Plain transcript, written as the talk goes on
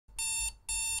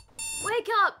Wake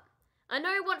up! I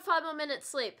know you want 5 more minutes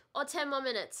sleep, or 10 more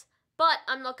minutes, but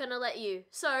I'm not gonna let you.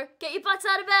 So, get your butts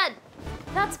out of bed!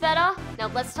 That's better. Now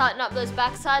let's tighten up those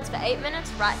backsides for 8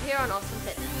 minutes right here on Awesome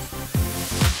Fitness.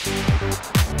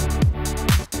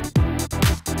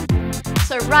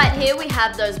 So right here we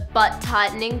have those butt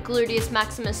tightening, gluteus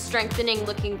maximus strengthening,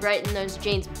 looking great in those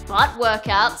jeans butt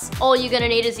workouts. All you're gonna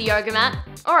need is a yoga mat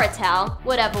or a towel,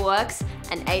 whatever works,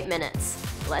 and 8 minutes.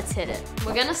 Let's hit it.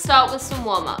 We're gonna start with some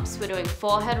warm-ups. We're doing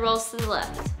forehead rolls to the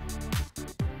left.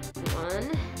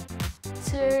 1,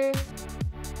 2,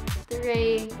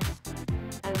 3,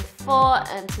 and 4,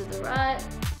 and to the right.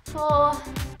 4,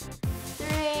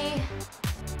 3,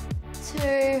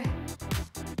 2,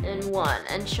 and 1.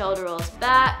 And shoulder rolls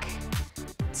back.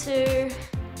 2,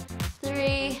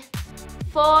 3,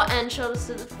 4, and shoulders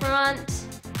to the front.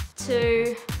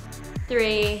 2,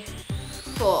 3,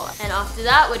 4. And after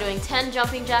that, we're doing 10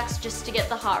 jumping jacks just to get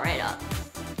the heart rate up.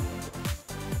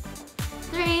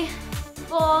 3,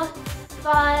 4,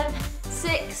 5,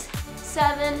 6,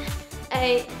 7,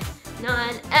 8,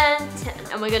 9, and 10.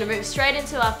 And we're gonna move straight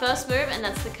into our first move, and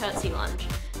that's the curtsy lunge.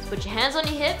 So put your hands on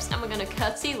your hips, and we're gonna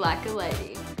curtsy like a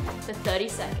lady for 30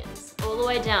 seconds, all the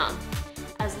way down.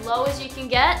 As low as you can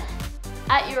get,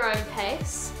 at your own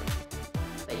pace,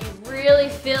 but you really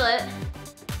feel it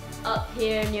up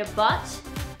here in your butt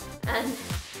and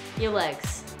your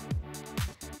legs.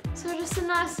 So just a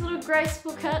nice little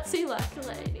graceful curtsy like a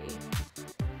lady.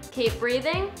 Keep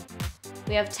breathing.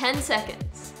 We have 10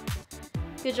 seconds.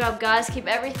 Good job, guys. Keep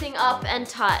everything up and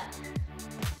tight.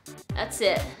 That's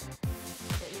it.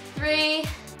 3,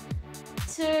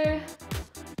 2,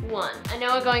 1. And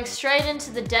now we're going straight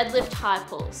into the deadlift high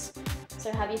pulls.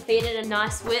 So have your feet at a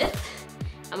nice width,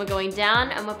 and we're going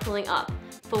down and we're pulling up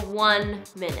for 1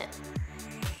 minute.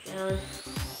 Down.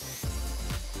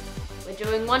 We're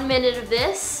doing 1 minute of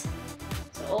this.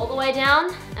 So all the way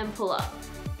down and pull up.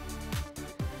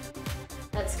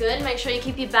 That's good. Make sure you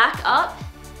keep your back up.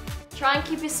 Try and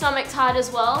keep your stomach tight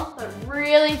as well, but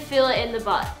really feel it in the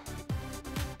butt.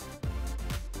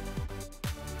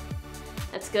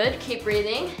 That's good. Keep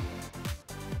breathing.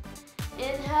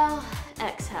 Inhale,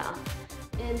 exhale.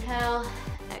 Inhale,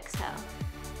 exhale.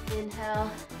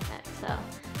 Inhale, exhale.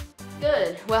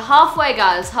 Good. We're halfway,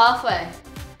 guys. Halfway.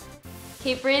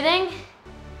 Keep breathing.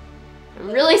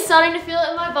 I'm really starting to feel it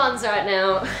in my buns right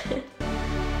now.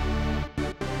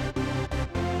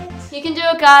 You can do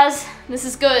it, guys. This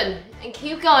is good. And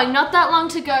keep going. Not that long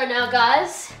to go now,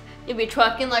 guys. You'll be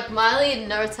twerking like Miley in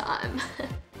no time.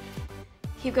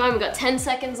 Keep going. We've got 10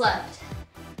 seconds left.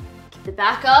 Keep the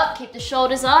back up. Keep the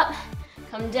shoulders up.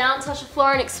 Come down, touch the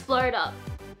floor, and explode up.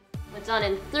 We're done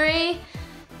in 3,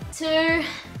 2,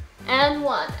 and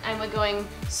 1. And we're going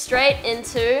straight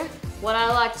into what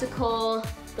I like to call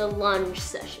the lunge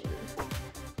session.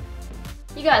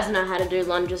 You guys know how to do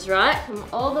lunges, right? Come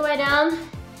all the way down.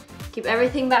 Keep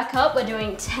everything back up. We're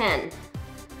doing 10.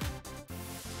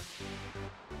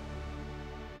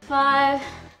 5,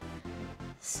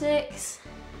 6,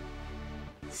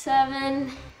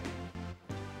 7,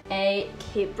 8.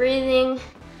 Keep breathing.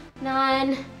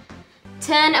 9,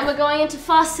 10. And we're going into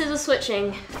fast scissor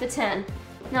switching for 10.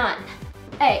 9,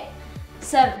 8,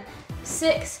 7,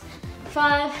 6,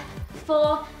 5,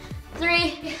 4,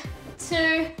 3,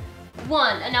 2,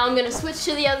 1. And now I'm gonna switch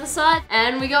to the other side.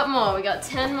 And we got more. We got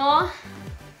 10 more.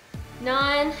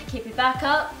 9, keep your back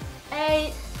up.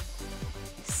 8,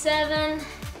 7,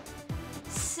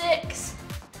 6,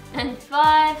 and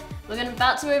 5. We're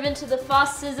about to move into the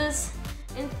fast scissors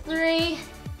in 3,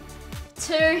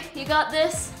 2, you got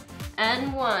this,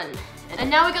 and 1. And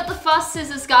now we got the fast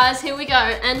scissors, guys. Here we go.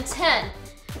 And 10,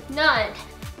 9,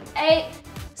 8,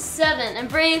 7, and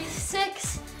breathe.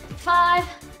 6, 5,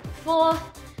 4,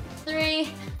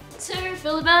 3, 2,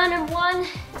 feel the burn, and 1.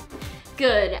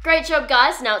 Good. Great job,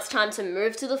 guys. Now it's time to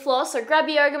move to the floor. So grab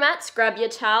your yoga mats, grab your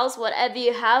towels, whatever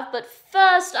you have. But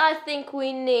first, I think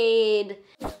we need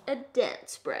a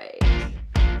dance break.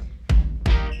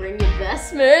 Bring your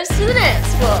best moves to the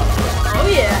dance floor. Oh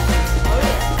yeah. Oh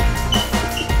yeah.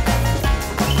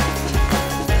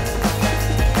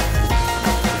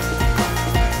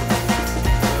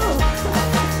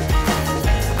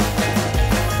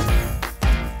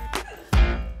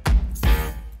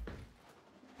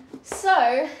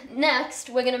 So next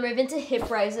we're going to move into hip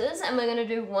raises, and we're going to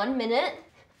do 1 minute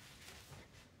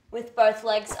with both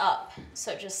legs up.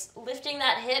 So just lifting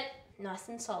that hip nice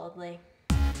and solidly.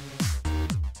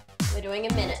 We're doing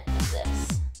a minute of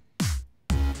this.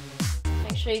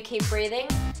 Make sure you keep breathing.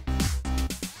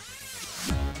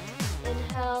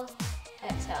 Inhale,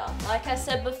 exhale. Like I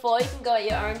said before, you can go at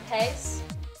your own pace.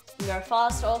 You can go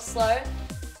fast or slow.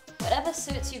 Whatever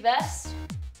suits you best.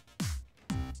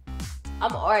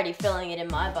 I'm already feeling it in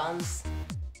my buns.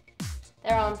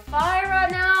 They're on fire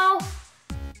right now.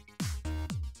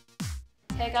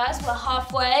 Okay guys, we're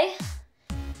halfway.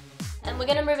 And we're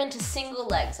gonna move into single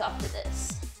legs after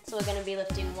this. So we're gonna be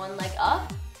lifting one leg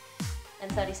up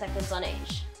and 30 seconds on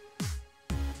each.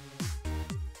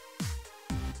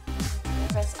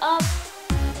 Press up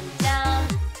and down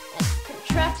and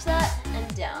contract that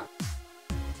and down.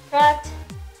 Contract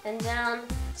and down,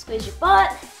 squeeze your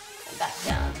butt and back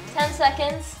down. 10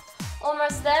 seconds,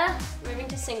 almost there, moving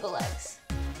to single legs.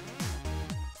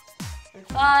 And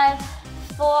 5,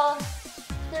 4,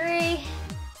 3,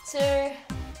 2,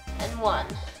 and 1.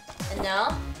 And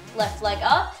now, left leg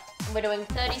up, and we're doing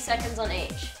 30 seconds on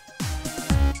each.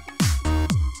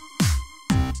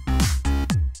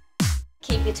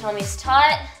 Keep your tummies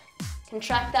tight,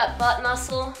 contract that butt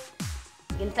muscle.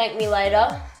 You can thank me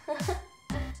later.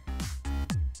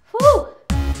 Whew.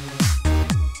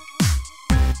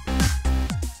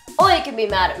 Or you can be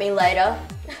mad at me later.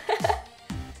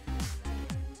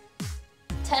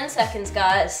 10 seconds,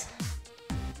 guys.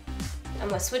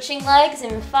 And we're switching legs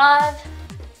in 5,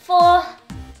 4,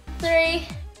 3,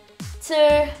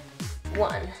 2,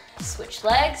 1. Switch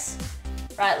legs.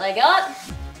 Right leg up.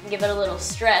 Give it a little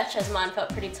stretch, as mine felt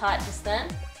pretty tight just then.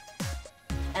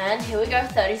 And here we go,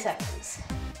 30 seconds.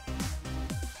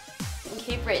 And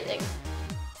keep breathing.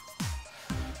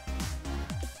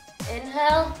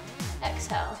 Inhale,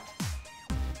 exhale.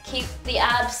 Keep the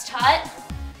abs tight.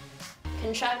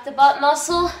 Contract the butt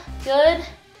muscle, good.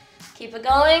 Keep it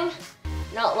going,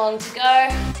 not long to go.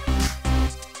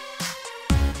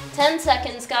 10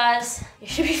 seconds, guys. You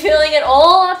should be feeling it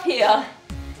all up here,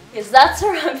 because that's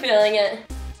where I'm feeling it.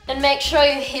 And make sure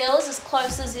your heel's as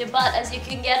close as your butt as you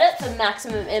can get it for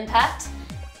maximum impact.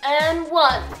 And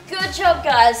 1. Good job,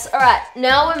 guys. All right,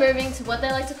 now we're moving to what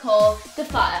they like to call the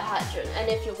fire hydrant. And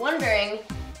if you're wondering,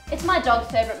 it's my dog's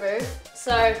favorite move,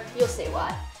 so you'll see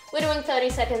why. We're doing 30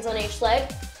 seconds on each leg.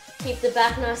 Keep the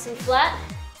back nice and flat.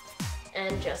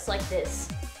 And just like this.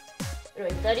 We're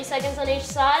doing 30 seconds on each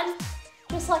side,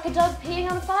 just like a dog peeing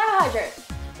on a fire hydrant.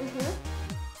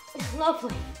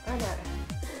 Lovely, I know.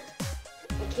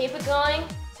 And keep it going,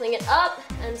 fling it up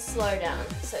and slow down.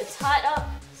 So tight up,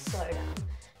 slow down.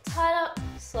 Tight up,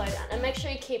 slow down. And make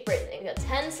sure you keep breathing. We've got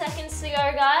 10 seconds to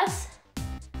go, guys.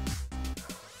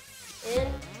 In,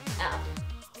 out.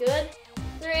 Good.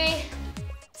 3,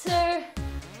 2,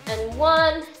 and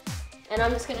 1. And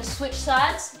I'm just gonna switch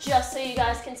sides just so you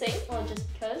guys can see, or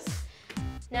just because.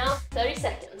 Now, 30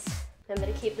 seconds.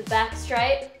 Remember to keep the back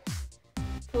straight,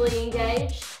 fully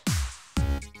engaged.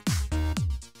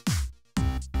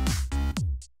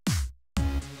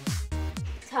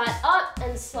 Tight up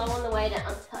and slow on the way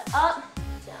down. Tight up,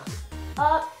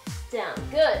 down.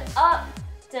 Good. Up,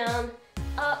 down,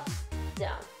 up,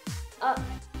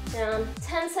 down.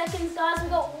 10 seconds, guys. We've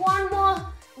got one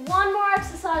more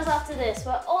exercise after this.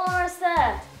 We're almost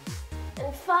there.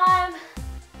 And 5,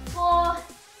 4,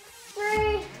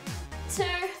 3, 2,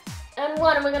 and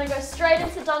 1. And we're gonna go straight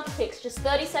into donkey kicks. Just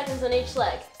 30 seconds on each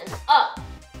leg. And up,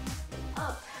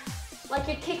 up. Like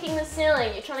you're kicking the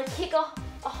ceiling. You're trying to kick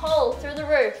a hole through the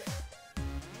roof.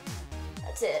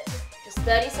 That's it. Just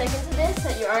 30 seconds of this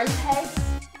at your own pace.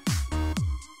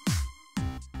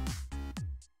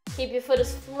 Keep your foot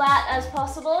as flat as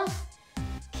possible.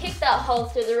 Kick that hole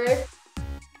through the roof.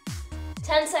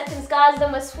 10 seconds, guys,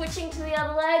 then we're switching to the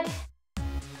other leg.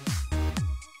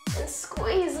 And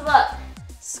squeeze the butt.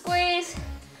 Squeeze.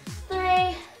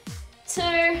 3, 2,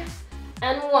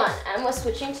 and 1. And we're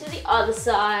switching to the other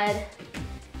side.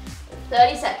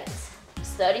 30 seconds.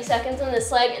 Just 30 seconds on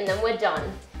this leg and then we're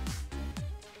done.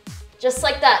 Just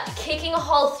like that, kicking a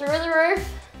hole through the roof.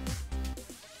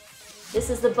 This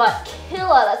is the butt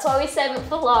killer, that's why we save it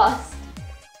for last.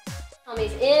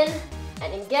 Tummies in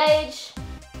and engage.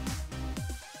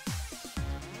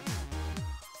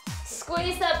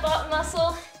 Squeeze that butt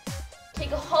muscle.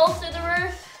 Kick a hole through the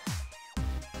roof.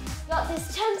 Got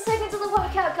this, 10 seconds of the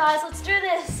workout, guys, let's do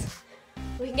this.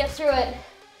 We can get through it.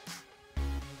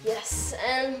 Yes,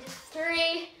 and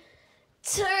 3,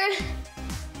 2,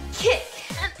 kick,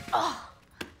 and oh.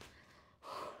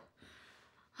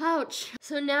 Ouch.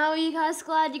 So now are you guys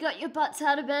glad you got your butts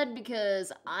out of bed?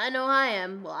 Because I know I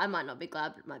am. Well, I might not be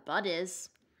glad, but my butt is.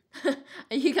 Are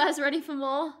you guys ready for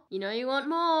more? You know you want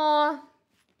more.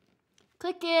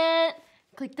 Click it.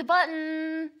 Click the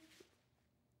button.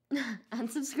 And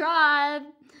subscribe.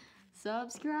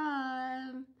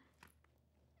 Subscribe.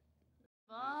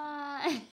 Bye.